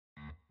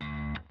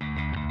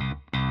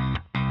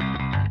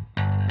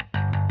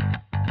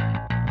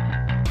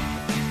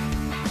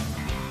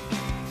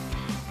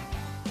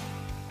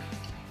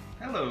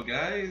Hello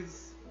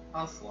guys,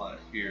 Ocelot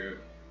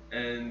here,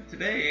 and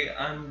today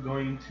I'm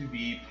going to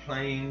be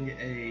playing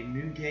a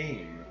new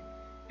game.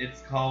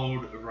 It's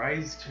called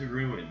Rise to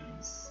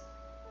Ruins.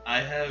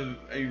 I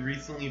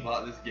recently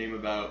bought this game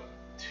about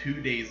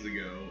 2 days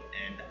ago,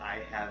 and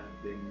I have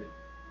been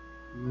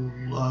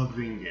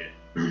loving it.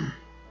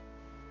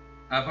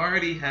 I've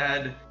already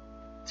had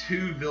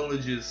 2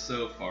 villages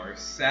so far.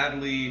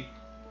 Sadly,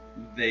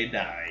 they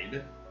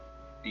died,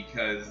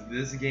 because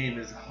this game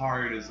is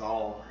hard as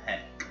all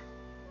heck.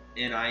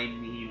 And I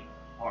mean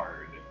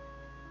hard.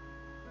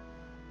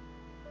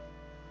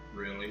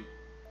 Really?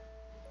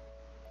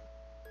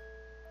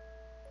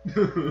 I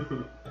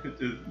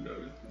just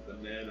noticed the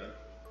banana.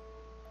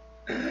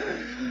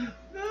 The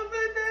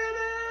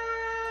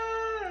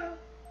banana!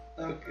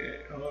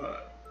 Okay, hold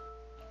on.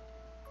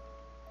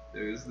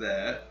 There's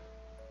that.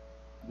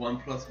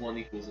 1 plus 1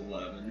 equals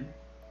 11.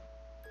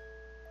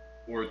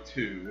 Or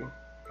 2.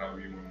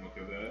 However you want to look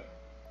at that.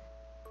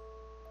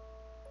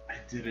 I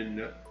didn't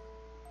know.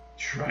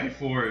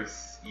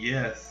 Triforce,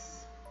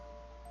 yes.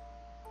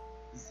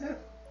 Is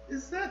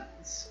that,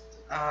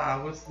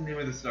 what's the name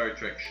of the Star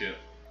Trek ship?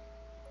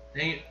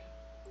 Dang it.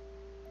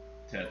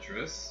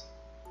 Tetris.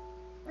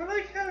 I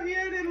like how he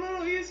added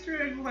little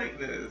Easter eggs like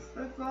this.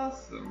 That's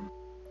awesome.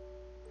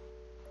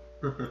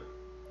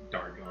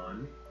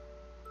 Dargon.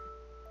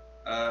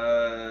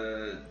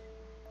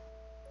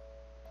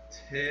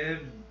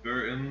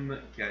 Tiburton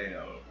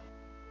Gale.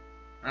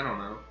 I don't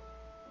know.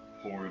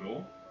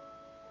 Portal.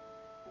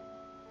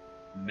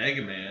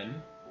 Mega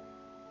Man.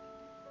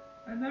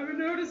 I never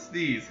noticed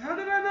these. How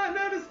did I not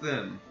notice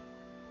them?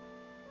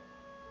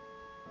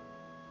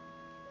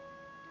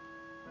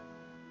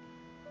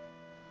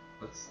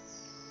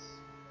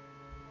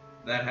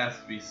 That has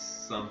to be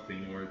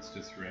something, or it's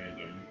just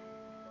random.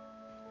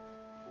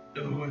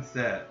 Oh, what's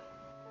that?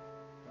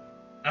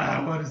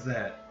 What is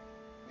that?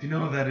 If you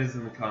know what that is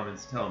in the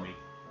comments, tell me.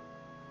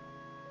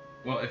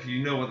 Well, if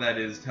you know what that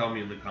is, tell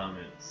me in the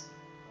comments.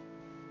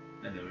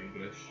 I know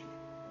English.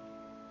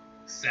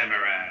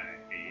 Samurai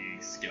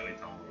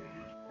skeleton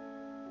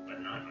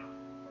banana.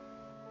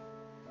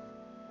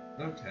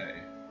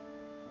 Okay.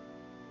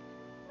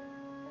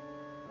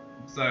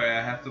 I'm sorry,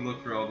 I have to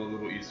look for all the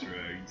little Easter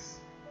eggs.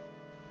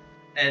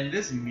 And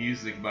this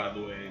music, by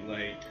the way,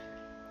 like,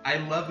 I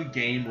love a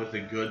game with a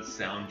good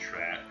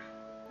soundtrack.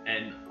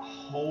 And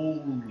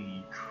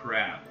holy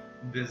crap,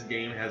 this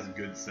game has a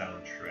good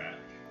soundtrack.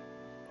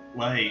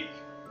 Like,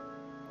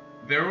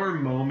 there were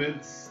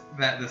moments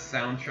that the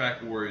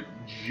soundtrack were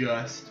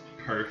just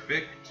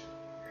perfect,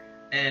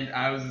 and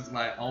I was just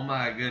like, oh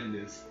my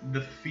goodness,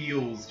 the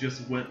feels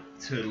just went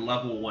to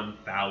level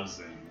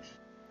 1000.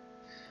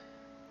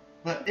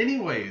 But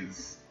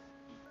anyways,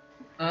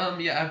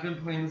 yeah, I've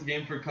been playing this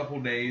game for a couple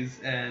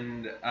days,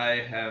 and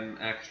I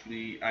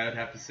would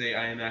have to say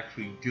I am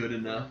actually good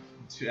enough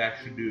to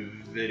actually do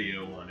a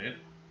video on it.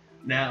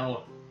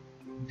 Now,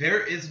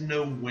 there is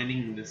no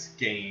winning this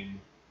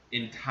game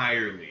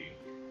entirely.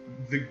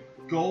 The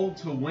goal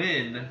to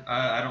win,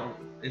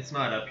 it's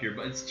not up here,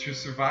 but it's to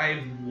survive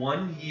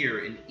 1 year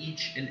in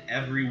each and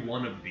every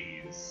one of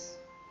these.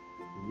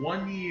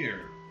 1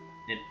 year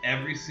in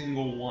every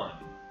single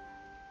one.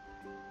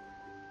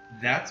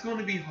 That's going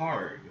to be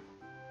hard.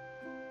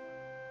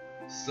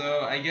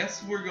 So I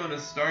guess we're going to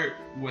start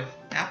with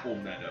Apple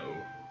Meadow.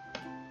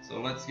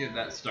 So let's get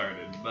that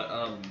started. But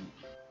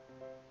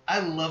I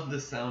love the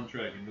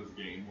soundtrack in this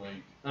game.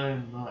 Like,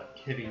 I'm not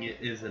kidding.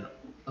 It is an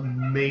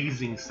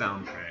amazing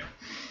soundtrack.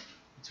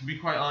 To be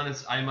quite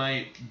honest, I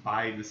might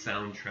buy the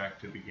soundtrack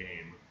to the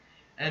game.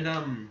 And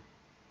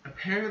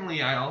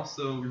apparently I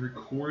also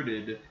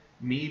recorded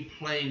me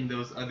playing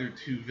those other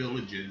 2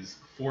 villages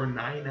for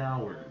 9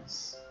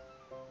 hours.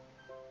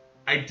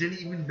 I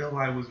didn't even know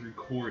I was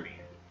recording.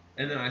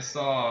 And then I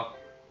saw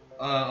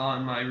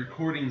on my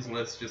recordings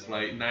list just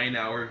like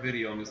 9-hour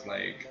video. I'm just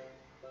like,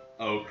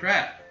 oh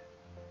crap.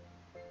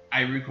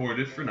 I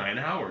recorded for 9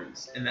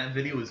 hours, and that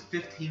video is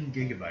 15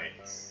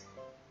 gigabytes.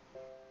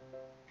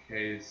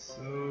 Okay,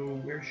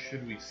 so where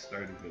should we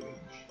start a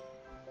village?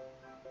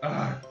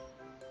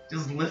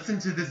 Just listen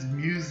to this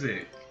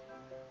music.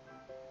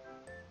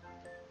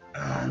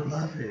 I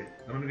love it.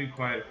 I'm gonna be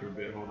quiet for a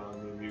bit. Hold on,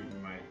 I'm gonna mute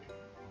my mic.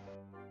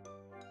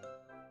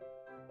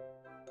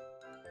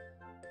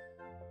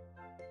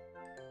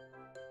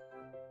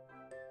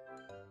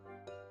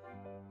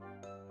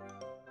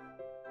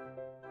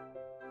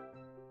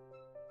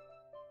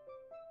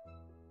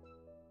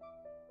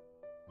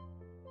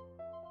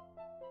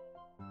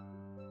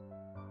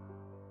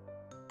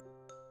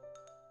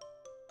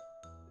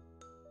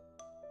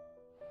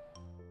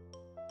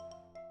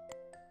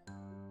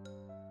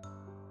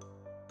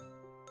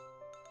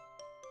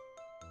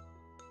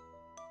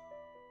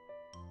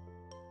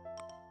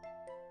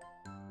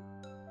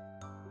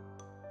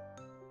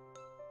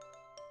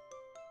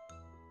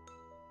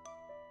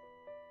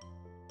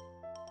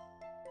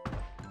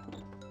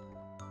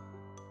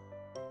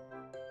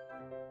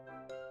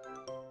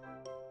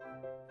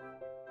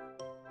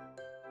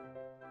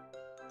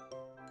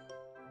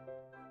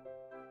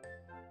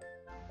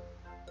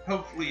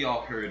 Hopefully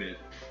y'all heard it.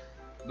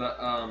 But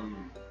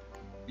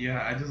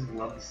yeah, I just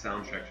love the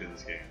soundtrack to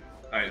this game.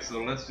 Alright,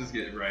 so let's just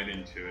get right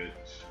into it.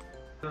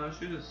 No, I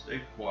should have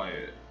stayed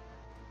quiet.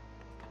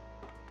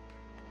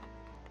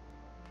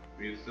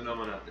 Because then I'm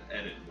gonna have to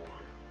edit more.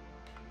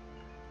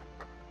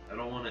 I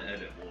don't want to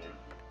edit more.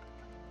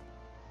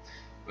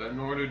 But in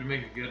order to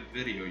make a good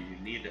video, you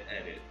need to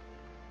edit.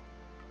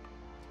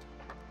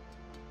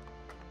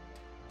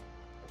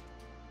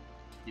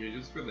 You know,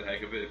 just for the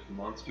heck of it, if the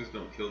monsters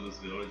don't kill this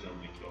village, I'm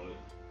gonna kill it.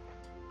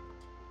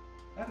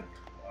 Is that a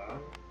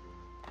cloud?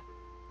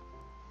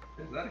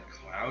 Is that a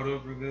cloud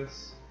over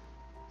this?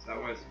 Is that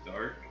why it's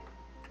dark?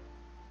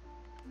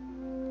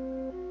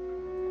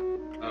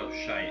 Oh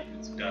shite,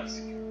 it's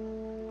dusk.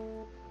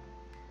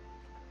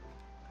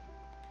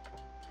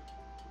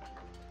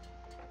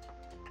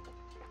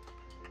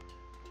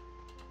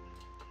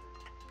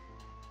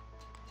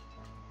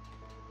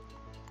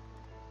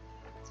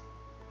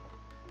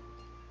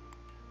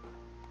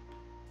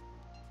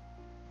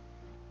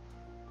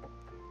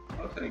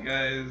 Okay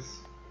guys,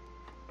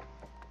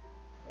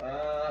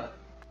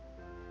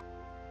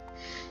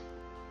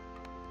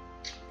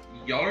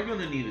 y'all are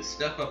gonna need to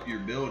step up your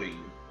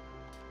building,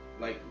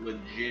 like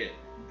legit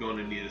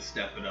gonna need to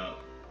step it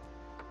up.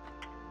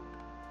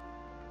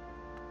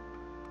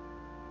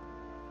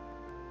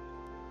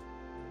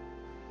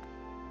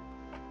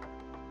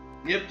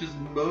 Yep, just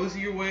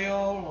mosey your way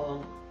all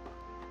along.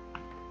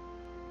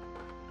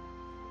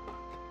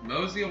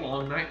 Mosey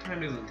along,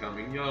 nighttime isn't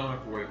coming, y'all don't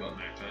have to worry about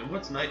nighttime.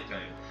 What's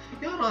nighttime?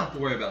 Y'all don't have to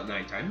worry about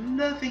nighttime.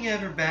 Nothing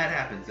ever bad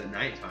happens at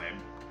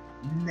nighttime.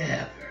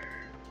 Never.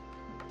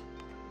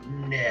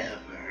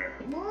 Never.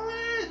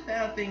 What?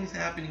 Bad things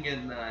happening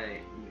at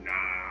night?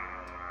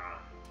 Nah.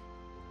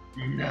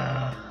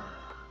 Nah.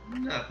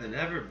 Nothing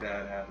ever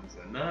bad happens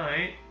at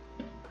night.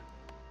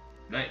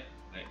 Night,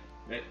 night,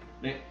 night,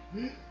 night.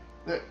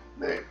 Night,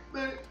 night,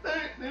 night,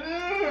 night,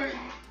 night,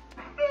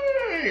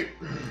 night.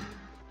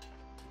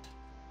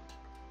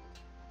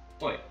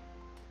 Oi.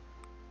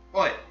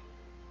 Oi.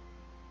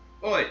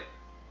 Oi.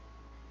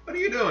 What are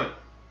you doing?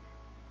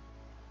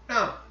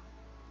 No.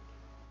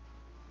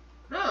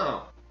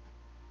 No.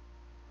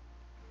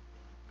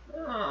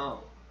 No.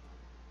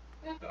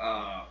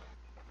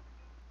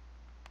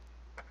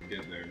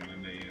 Get there, my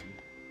man.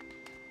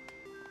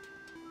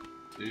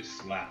 They're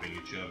slapping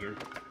each other.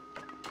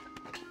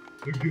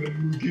 I gotta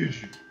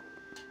get you.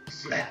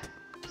 Slap.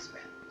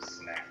 Slap.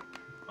 Slap.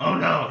 Oh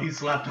no, he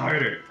slapped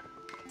harder.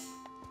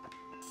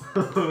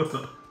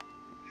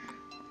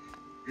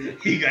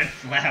 He got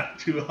slapped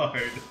too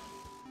hard.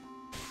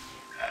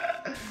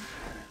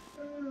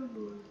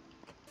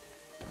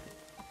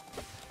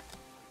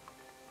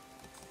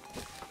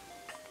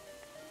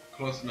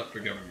 Close enough for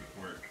government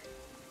work.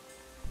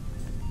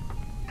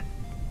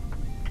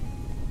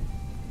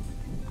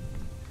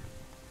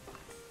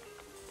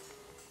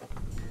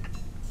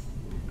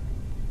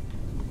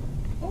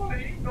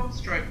 Boy, don't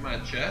strike my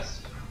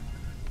chest.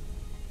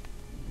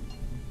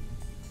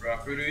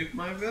 Property of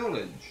my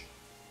village.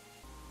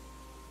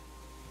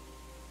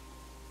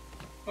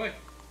 Oi.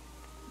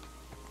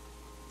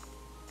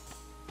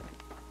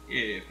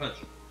 Yeah, punch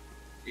him.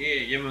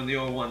 Yeah, give him the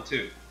old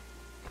 1-2.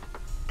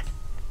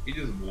 He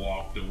just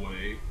walked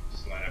away.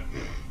 Slap.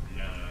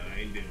 Nah, I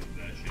ain't doing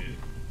that shit.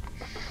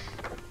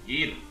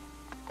 Eat him.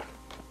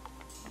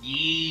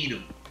 Eat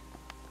him.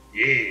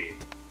 Yeah.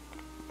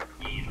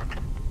 Eat him.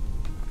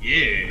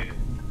 Yeah.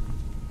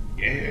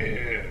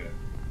 Yeah.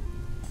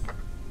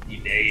 He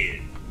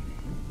dead.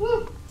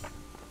 Woo.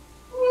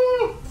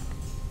 Woo.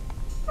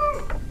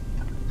 Woo.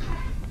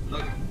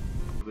 Look.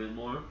 A bit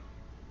more.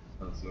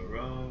 Not so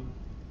wrong.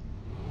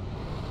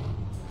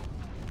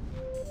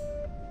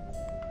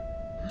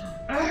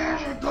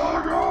 There's a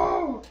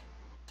doggo!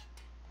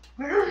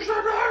 There's a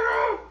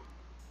doggo!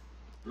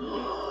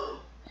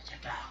 It's a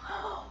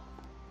doggo!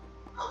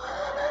 Look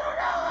at the little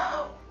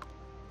doggo!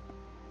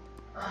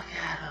 Look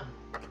at him!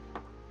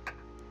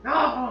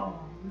 No!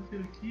 He's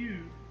so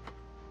cute.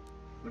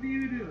 What are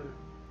you doing?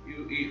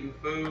 You eating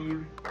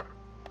food?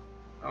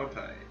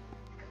 Okay.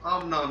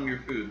 I'm nom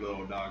your food,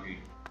 little doggy.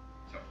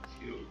 So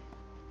cute.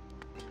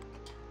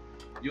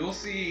 You'll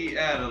see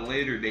at a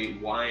later date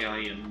why I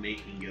am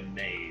making a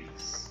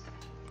maze.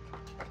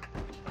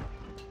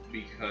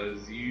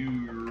 Because you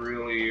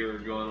really are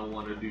going to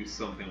want to do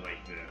something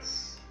like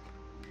this.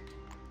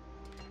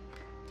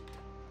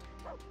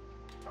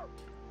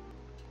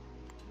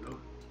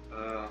 Nope.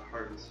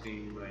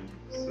 Harvesting my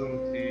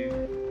facility.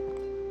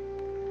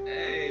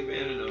 Hey,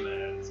 man,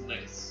 nomads.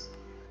 Nice.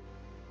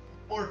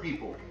 More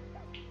people.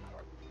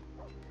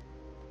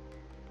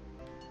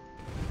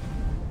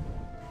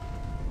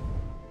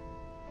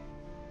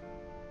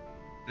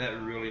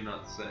 That really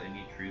not set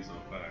any trees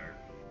on fire.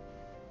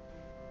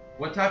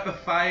 What type of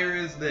fire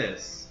is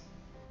this?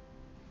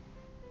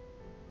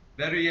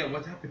 Better yet,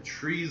 what type of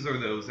trees are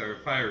those that are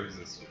fire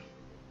resistant?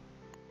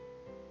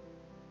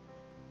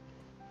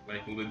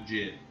 Like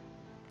legit.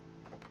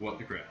 What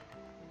the crap?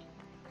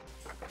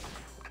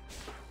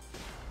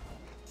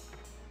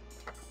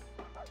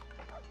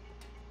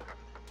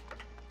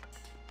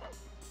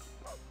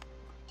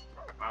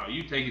 Wow,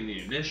 you taking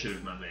the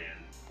initiative, my man.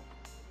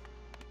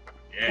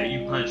 Yeah,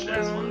 you punched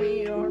that one.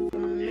 Yeah,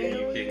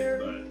 you kick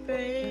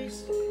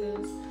his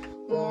butt.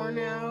 Worn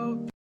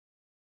out.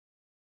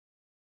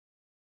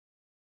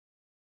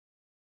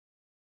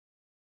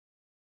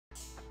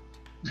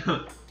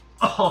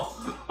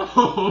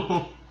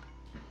 Oh.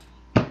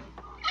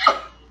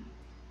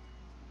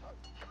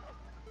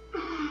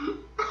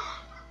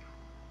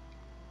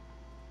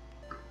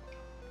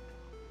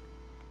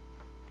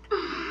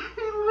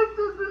 He looked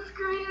at the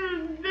screen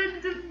and then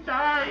just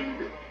died.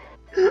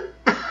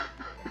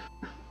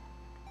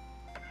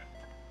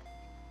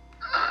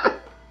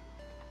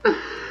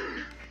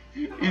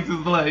 He's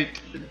just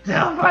like,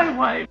 tell my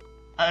wife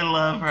I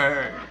love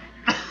her.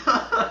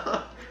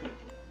 I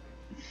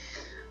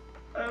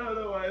don't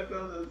know why I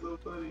found that so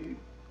funny.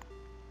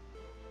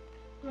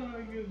 Oh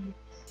my goodness.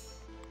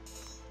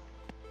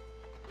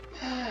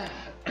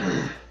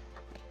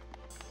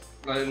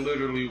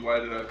 Literally, why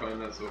did I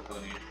find that so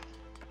funny?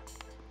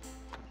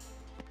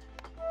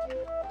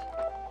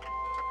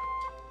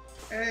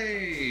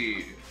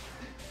 Hey!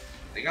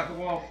 They got the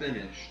wall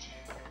finished.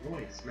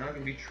 Nice, now I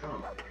can be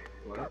Trump.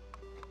 What?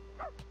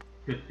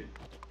 I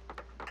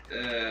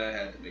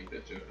had to make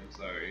that joke, I'm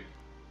sorry.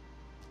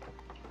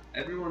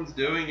 Everyone's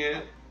doing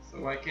it,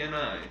 so why can't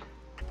I?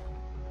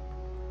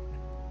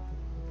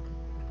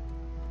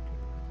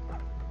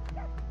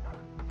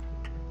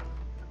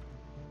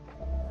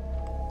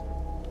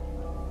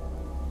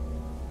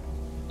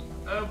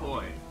 Oh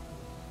boy.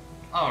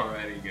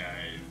 Alrighty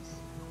guys.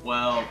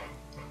 Well,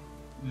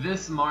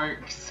 this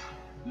marks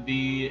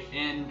the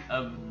end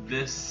of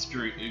this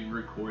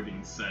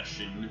recording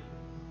session.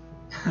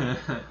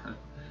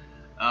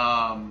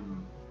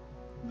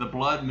 The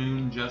blood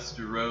moon just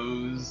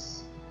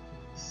rose,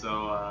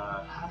 so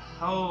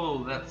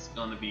oh, that's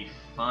gonna be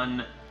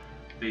fun.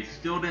 They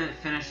still didn't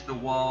finish the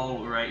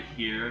wall right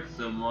here,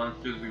 so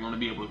monsters are gonna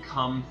be able to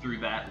come through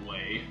that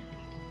way.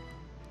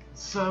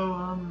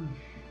 So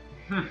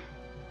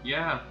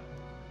yeah,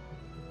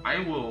 I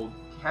will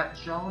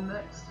catch y'all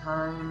next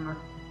time.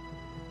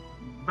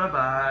 Bye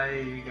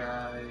bye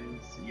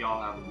guys,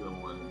 y'all have a good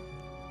one.